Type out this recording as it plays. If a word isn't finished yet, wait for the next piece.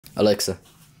Alexa,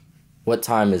 what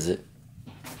time is it?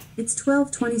 It's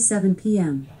 12:27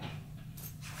 p.m.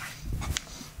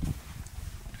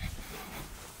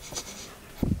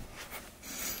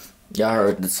 Y'all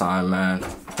heard the time, man.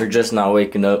 We're just not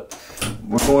waking up.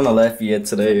 We're going to Lafayette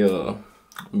today. I'm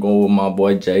going with my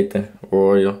boy Jathan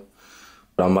Royal.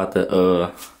 But I'm about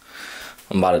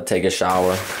to take a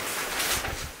shower.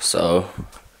 So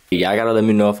y'all gotta let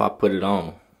me know if I put it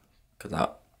on. Cause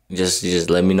just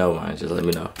let me know, man. Just let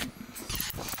me know.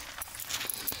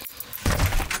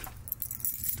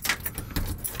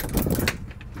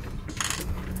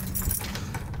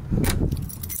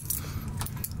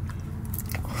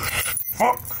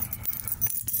 Fuck.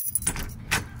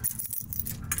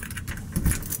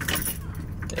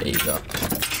 There you go.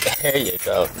 There you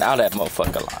go. Now that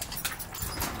motherfucker live.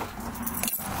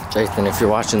 Jathan, if you're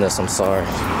watching this, I'm sorry.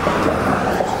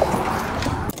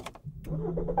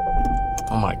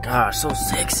 Oh my gosh, so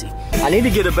sexy. I need to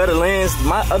get a better lens.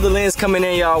 My other lens coming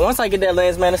in, y'all. Once I get that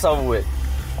lens, man, it's over with.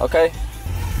 Okay?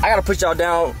 I gotta put y'all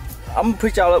down. I'm gonna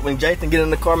put y'all up when Jathan get in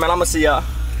the car, man. I'm gonna see y'all.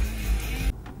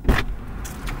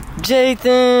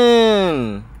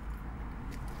 Jathan!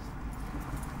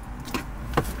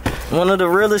 One of the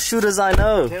realest shooters I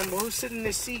know. Damn, who's sitting in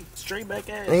this seat? Straight back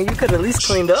ass. Man, you could at least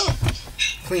cleaned up.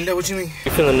 Cleaned up? What you mean?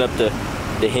 You filling up the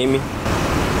Hemi?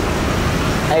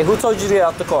 Hey, who told you to get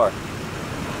out the car?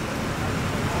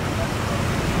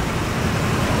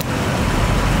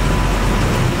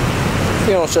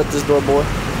 You don't shut this door, boy.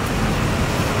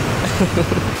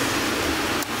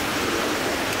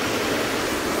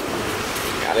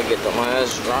 Gotta get the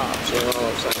last drops, you know what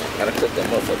I'm saying? Gotta cook that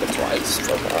motherfucker twice.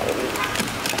 Fuck out of it.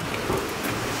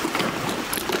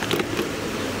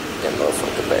 That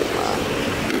motherfucker back, man.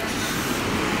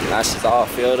 That shit's all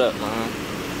filled up, man.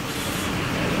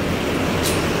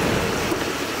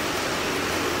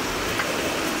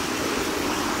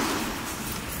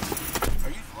 Are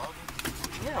you vlogging?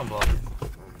 Yeah, I'm vlogging.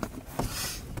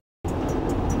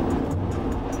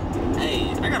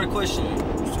 Hey, I got a question.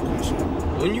 What's the question?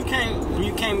 When you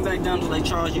came back down to Lake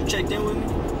Charles, you checked in with me?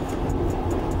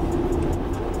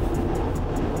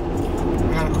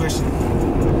 I got a question.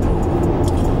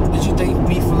 Did you thank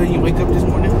me for letting you wake up this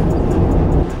morning?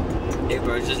 Hey,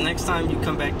 bro, just next time you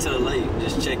come back to the lake,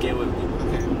 just check in with me.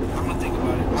 Okay, I'm gonna think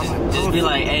about it. Just be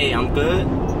like, hey, I'm good.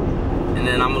 And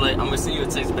then I'm gonna send you a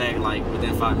text back like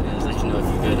within 5 minutes, let you know if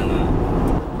you're good or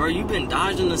not. Bro, you been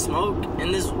dodging the smoke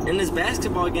in this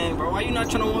basketball game, bro. Why you not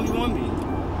trying to 1v1 me?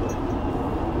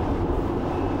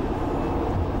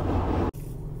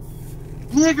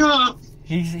 Nigga!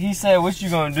 He said, what you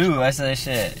gonna do? I said,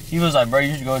 shit. He was like, bro,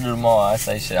 you should go to the mall. I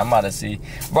say, shit, I'm about to see.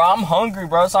 Bro, I'm hungry,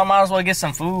 bro, so I might as well get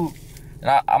some food. And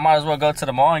I might as well go to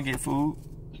the mall and get food.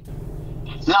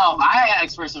 No, I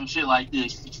asked for some shit like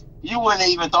this. You wouldn't have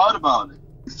even thought about it.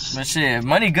 But shit,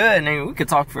 money good, nigga. We could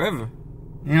talk forever.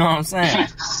 You know what I'm saying?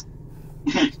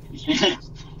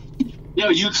 Yo,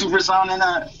 YouTuber sounding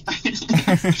that.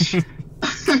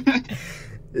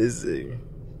 Is it?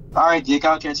 Alright, Dick,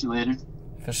 I'll catch you later.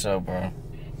 For sure, bro.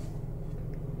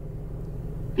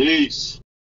 Peace.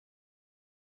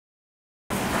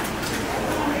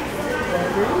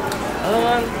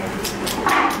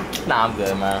 Nah, I'm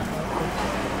good, man.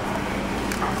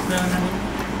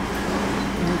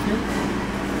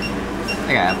 I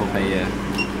got Apple Pay, yeah.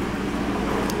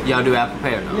 Y'all do Apple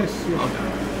Pay or no? Yes, yes. Okay.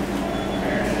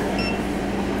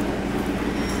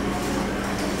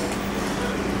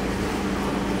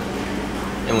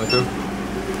 It went through?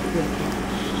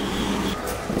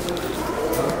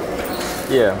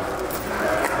 Yeah.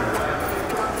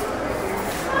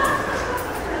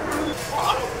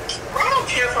 I don't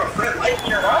care for a red light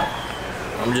here, huh?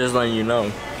 I'm just letting you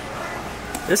know.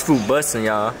 This food busting,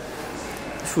 y'all.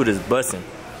 This food is busting.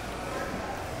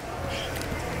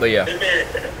 But yeah.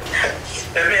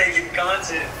 That man get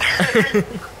content.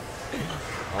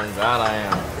 Oh God, I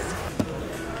am.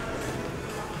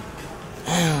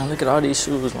 Damn, look at all these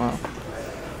shoes, man.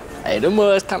 Hey, them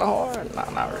mud's kind of hard. Nah,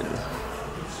 not really.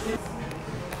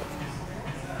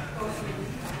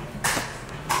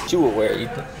 What you would wear,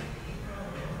 Ethan?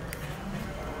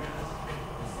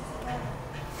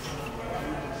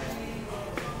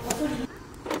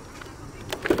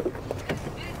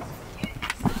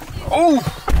 Oh!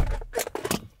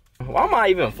 Why am I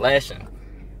even flashing?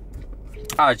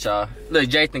 Alright, y'all. Look,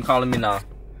 Jathan calling me now.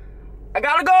 I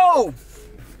gotta go!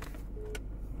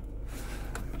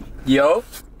 Yo?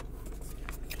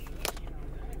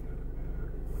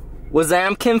 Was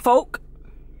I'm kinfolk?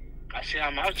 I said,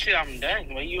 I'm out here, I'm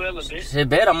done. Where you at, little bitch? Shit,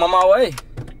 bet, I'm on my way.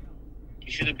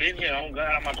 You should have been here. Oh,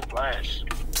 God, I'm about to flash.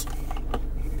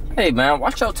 Hey, man,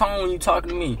 watch your tone when you talking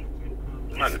to me.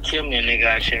 I'm about to kill me a nigga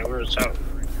out here. Real talk.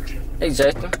 Hey,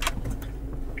 Jathan.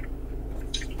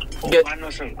 Oh, I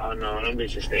know some. Oh no, them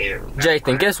bitches stay here.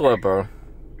 Jathan, guess what, bro?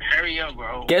 Hurry up,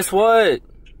 bro. Guess what?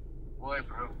 What,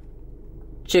 bro?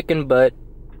 Chicken butt.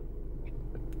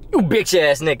 You bitch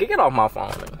ass nigga, get off my phone,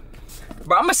 nigga.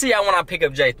 Bro, I'm gonna see y'all when I pick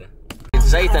up Jathan.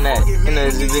 It's Jathan at in the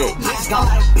exhibit.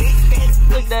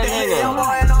 Look that nigga.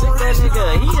 Look that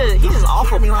nigga. He just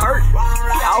off a perk. He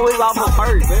always off a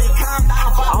perk, man.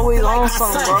 Always on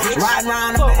something, bro. What's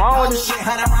wrong with this?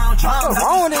 What's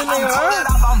wrong with this nigga,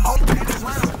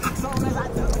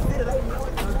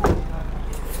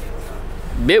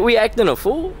 man? Bit, we acting a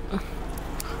fool?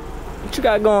 What you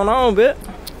got going on, Bit?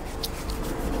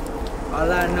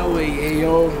 All I know is, hey,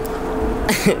 yo.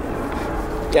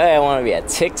 Y'all wanna be a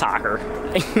TikToker.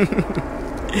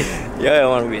 Y'all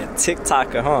wanna be a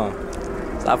TikToker, huh?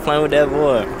 Stop playing with that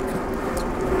boy.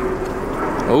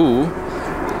 Ooh.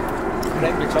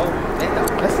 That bitch over.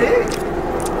 That's it.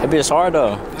 That bitch hard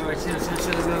though. Alright, chill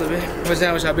another bit. What's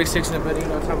that with y'all big six in the bed? You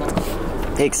know what I'm talking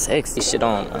about? Big sexy shit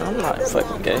on. I'm not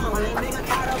fucking gay.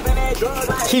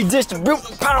 He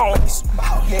distributing pounds.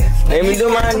 Let me do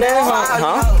my damn,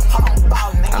 huh?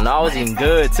 I know I was eating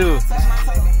good too.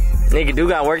 Nigga do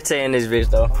got work today in this bitch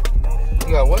though.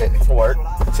 You got what? For work.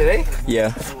 Today?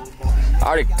 Yeah. I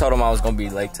already told him I was gonna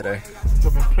be late today. It's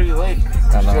been pretty late.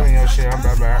 I know. Your shit. I'm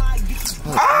back.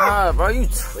 Ah, bro, you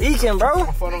tweaking, bro.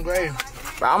 I'm fucking grave.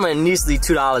 Bro, I'm gonna neatly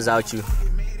 $2 out you.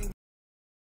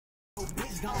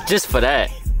 Just for that.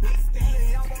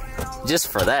 Just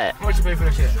for that. How much you pay for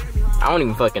that shit? I don't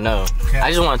even fucking know.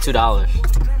 I just want $2.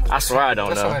 I swear I don't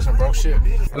know. That's like some broke shit.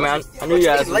 I mean, I knew you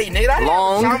guys was late, nigga.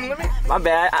 long. My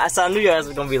bad. I knew you guys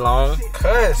was gonna be long.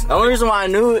 Cuz. The only reason why I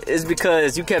knew is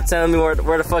because you kept telling me where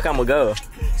the fuck I'm gonna go.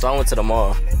 So I went to the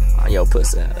mall. Oh, yo,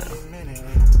 pussy.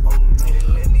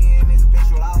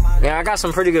 Yeah, I got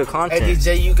some pretty good content. Hey,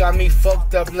 DJ, you got me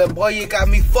fucked up, little boy. You got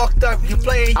me fucked up. You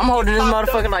playing. I'm holding this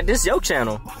motherfucker like this your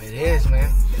channel. It is,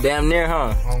 man. Damn near,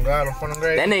 huh? Oh, God, I'm fucking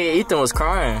grave. That nigga Ethan was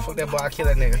crying. Fuck that boy. I kill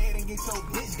that nigga.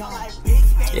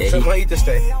 Yeah, So, where Ethan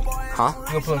stay? Huh? I'm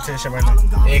gonna pull up to this shit right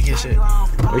now. Egg his shit.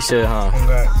 We should, huh? Oh,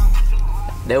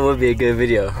 God. That would be a good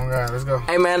video. Oh, God. Let's go.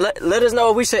 Hey, man, let us know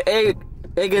if we should egg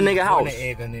a nigga house.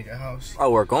 Egg a nigga house. Oh,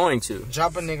 we're going to.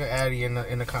 Drop a nigga addy in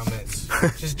the comments.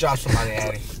 Just drop somebody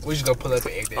addy. We just go pull up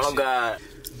and egg that Oh, shit. God.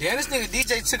 Damn, this nigga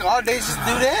DJ took all day just to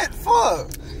do that? Fuck.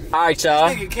 All right, y'all.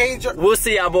 Nigga can't drop. We'll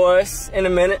see y'all boys in a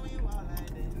minute.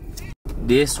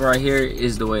 This right here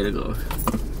is the way to go.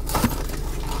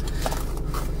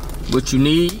 What you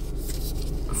need,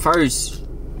 first,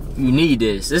 you need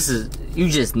this. You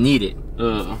just need it.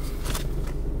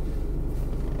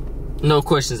 No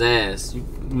questions asked.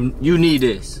 You need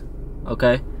this,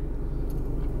 okay?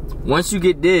 Once you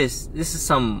get this is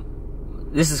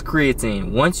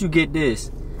creatine. Once you get this,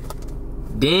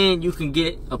 then you can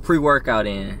get a pre-workout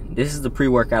in. This is the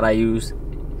pre-workout I use.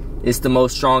 It's the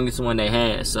most strongest one they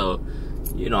had. So,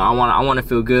 you know, I want to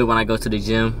feel good when I go to the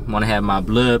gym. I want to have my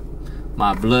blood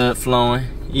flowing.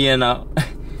 You know,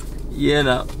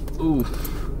 Ooh,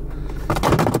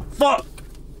 fuck.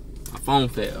 My phone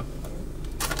fell.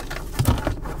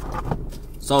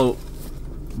 So,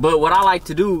 but what I like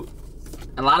to do,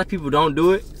 a lot of people don't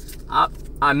do it. I'll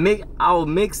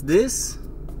mix this.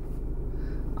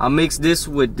 I'll mix this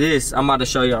with this. I'm about to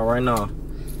show y'all right now.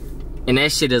 And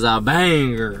that shit is a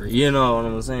banger. You know what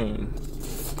I'm saying?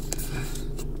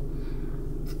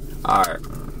 Alright.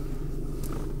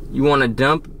 You wanna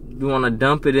dump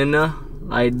it in there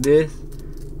like this.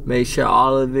 Make sure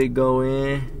all of it go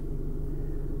in.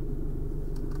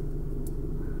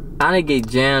 Kinda get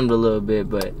jammed a little bit,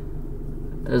 but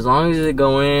as long as it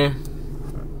go in,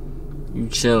 you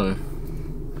chillin'.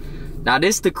 Now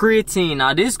this the creatine.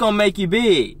 Now this gonna make you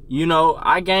big. You know,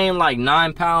 I gained like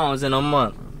 9 pounds in a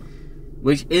month,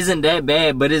 which isn't that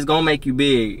bad, but it's gonna make you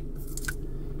big.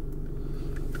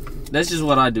 That's just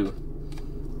what I do.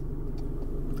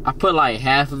 I put like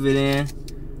half of it in.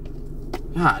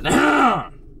 God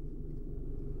damn!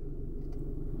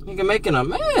 Nigga making a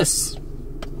mess.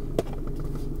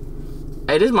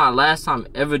 Hey, this is my last time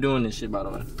ever doing this shit, by the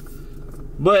way.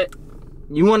 But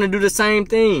you want to do the same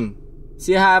thing.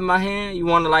 See how I have my hand? You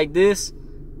want it like this?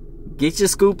 Get your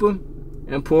scooper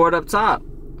and pour it up top.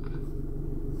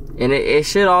 And it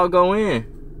should all go in.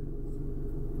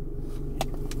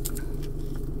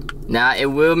 Now, it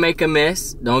will make a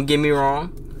mess. Don't get me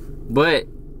wrong. But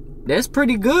that's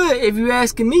pretty good if you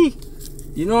asking me.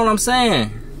 You know what I'm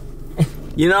saying?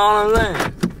 You know what I'm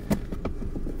saying?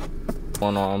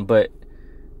 Going on, but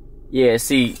yeah,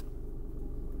 see,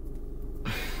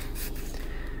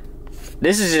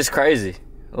 this is just crazy.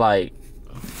 Like,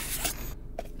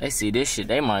 They see this shit,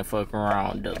 they might fuck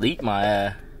around, delete my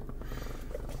ass.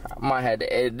 I might have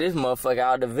to edit this motherfucker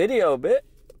out of the video, bitch.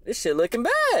 This shit looking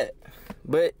bad.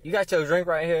 But you got your drink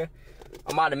right here.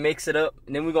 I'm about to mix it up,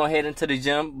 and then we're gonna head into the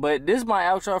gym. But this is my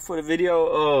outro for the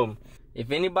video. If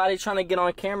anybody trying to get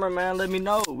on camera, man, let me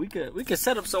know. We could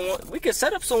set up some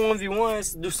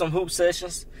 1v1s, do some hoop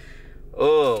sessions.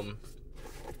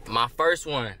 My first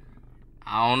one,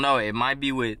 I don't know, it might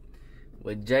be with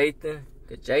Jathan,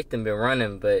 cause Jathan been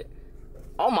running, but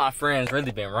all my friends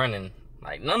really been running.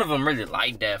 Like, none of them really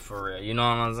like that for real, you know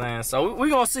what I'm saying? So we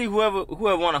gonna see whoever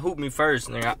wanna hoop me first,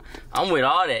 nigga. I'm with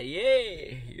all that,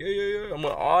 yeah, I'm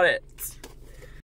with all that.